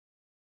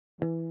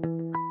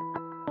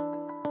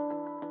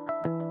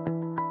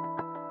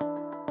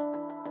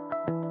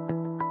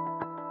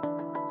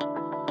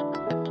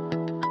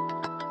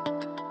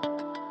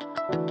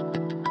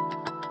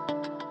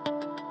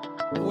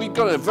We've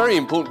got a very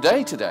important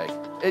day today.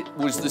 It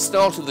was the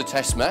start of the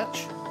test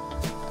match.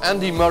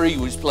 Andy Murray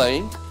was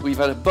playing. We've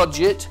had a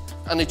budget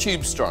and a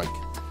tube strike.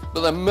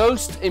 But the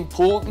most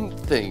important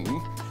thing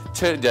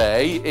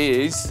today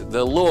is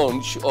the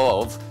launch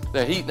of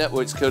the Heat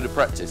Networks Code of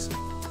Practice.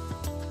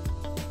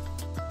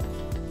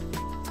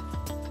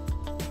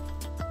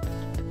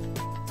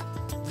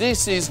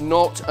 This is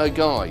not a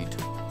guide.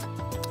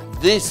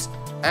 This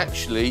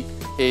actually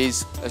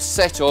is a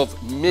set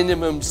of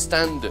minimum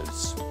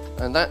standards,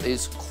 and that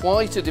is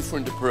quite a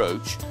different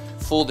approach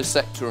for the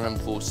sector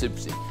and for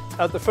CIBSE.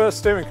 At the first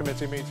steering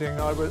committee meeting,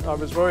 I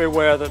was very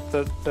aware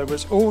that there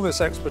was all this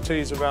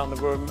expertise around the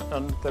room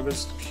and there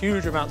was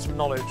huge amounts of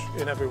knowledge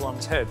in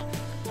everyone's head.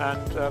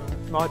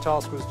 And my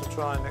task was to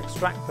try and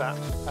extract that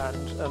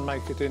and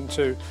make it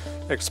into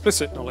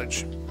explicit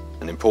knowledge.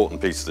 An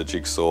important piece of the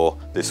jigsaw,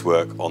 this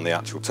work on the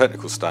actual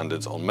technical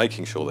standards, on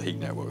making sure the heat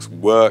networks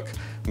work,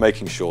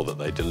 making sure that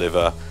they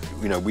deliver.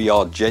 You know, we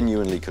are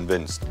genuinely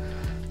convinced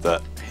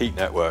that heat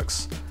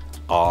networks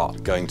are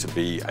going to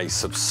be a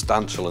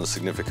substantial and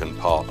significant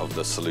part of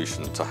the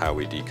solution to how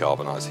we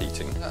decarbonise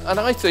heating. And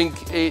I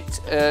think it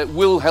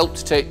will help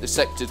to take the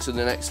sector to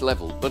the next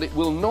level, but it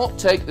will not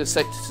take the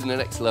sector to the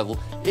next level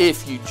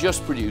if you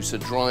just produce a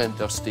dry and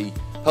dusty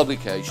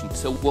publication.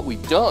 So what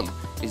we've done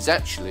is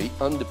actually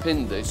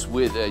underpin this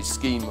with a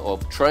scheme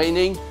of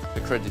training,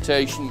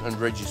 accreditation and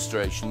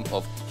registration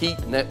of heat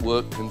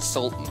network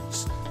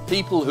consultants,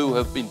 people who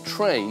have been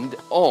trained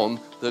on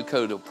the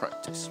Code of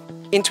Practice.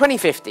 In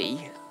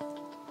 2050,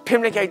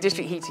 Pimlico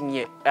District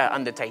Heating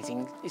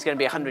Undertaking is going to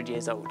be 100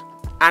 years old,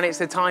 and it's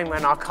the time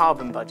when our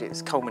carbon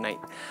budgets culminate.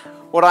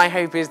 What I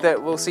hope is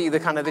that we'll see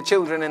the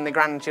children and the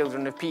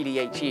grandchildren of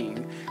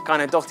PDHU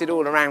kind of dotted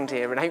all around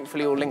here and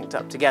hopefully all linked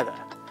up together,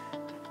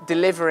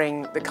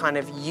 delivering the kind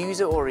of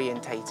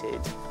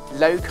user-orientated,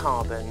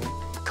 low-carbon,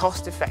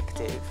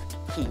 cost-effective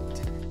heat.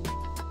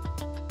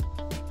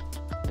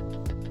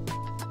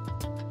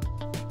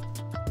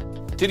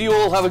 Did you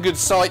all have a good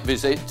site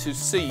visit to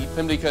see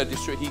Pimlico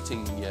District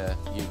Heating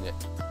Unit?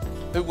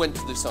 Who went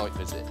to the site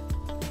visit?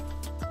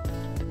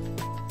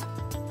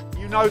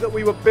 You know that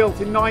we were built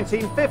in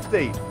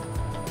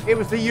 1950. It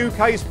was the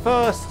UK's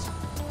first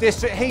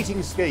district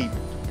heating scheme.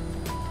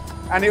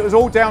 And it was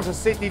all down to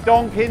Sidney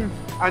Donkin,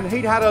 and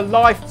he'd had a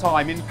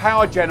lifetime in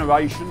power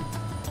generation.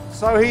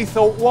 So he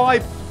thought,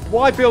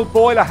 why build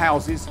boiler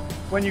houses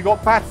when you've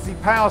got Battersea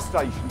Power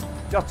Station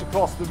just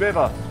across the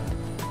river?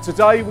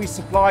 Today we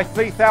supply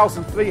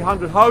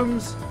 3,300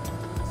 homes,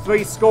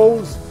 3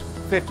 schools,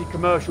 50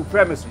 commercial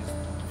premises,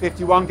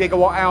 51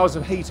 gigawatt hours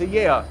of heat a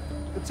year.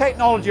 The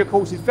technology, of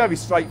course, is very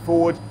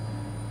straightforward.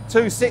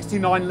 2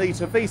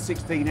 69-litre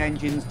V16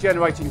 engines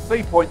generating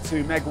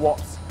 3.2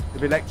 megawatts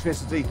of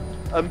electricity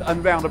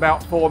and around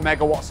about 4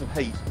 megawatts of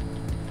heat.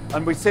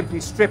 And we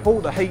simply strip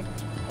all the heat,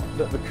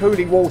 the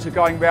cooling water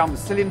going around the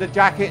cylinder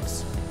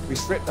jackets, we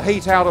strip the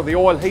heat out of the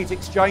oil heat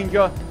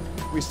exchanger,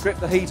 we strip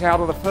the heat out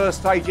of the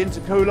first stage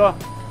intercooler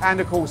and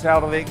of course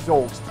out of the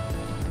exhaust.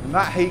 And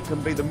that heat can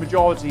be the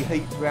majority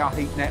heat through our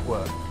heat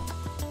network.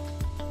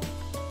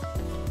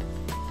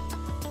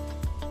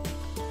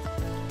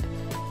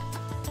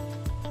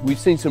 We've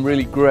seen some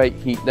really great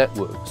heat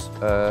networks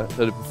that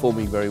are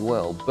performing very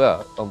well,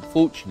 but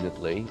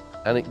unfortunately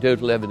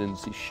anecdotal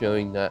evidence is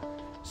showing that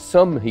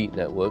some heat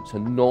networks are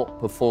not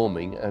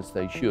performing as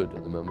they should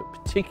at the moment,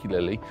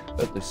 particularly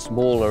at the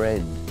smaller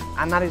end.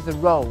 And that is the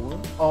role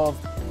of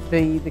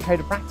the Code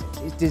of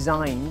Practice. It's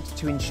designed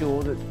to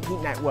ensure that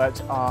heat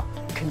networks are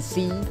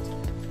conceived,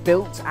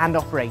 built and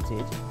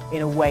operated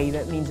in a way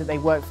that means that they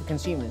work for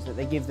consumers, that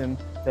they give them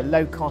the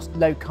low cost,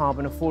 low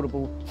carbon,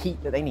 affordable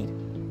heat that they need.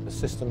 The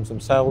systems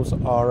themselves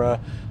are a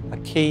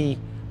key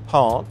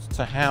part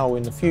to how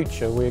in the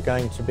future we're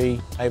going to be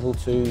able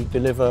to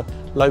deliver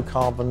low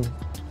carbon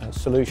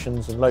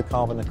solutions and low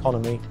carbon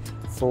economy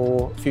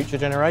for future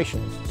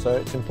generations. So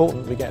it's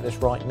important we get this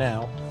right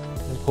now.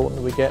 It's important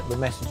that we get the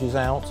messages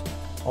out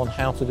on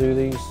how to do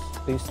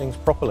these things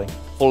properly.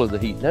 Follow the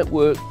heat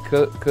network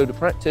code of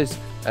practice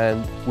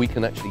and we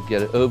can actually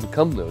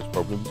overcome those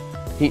problems.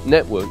 Heat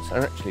networks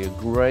are actually a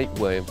great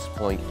way of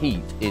supplying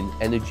heat in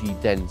energy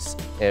dense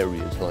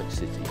areas like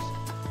cities.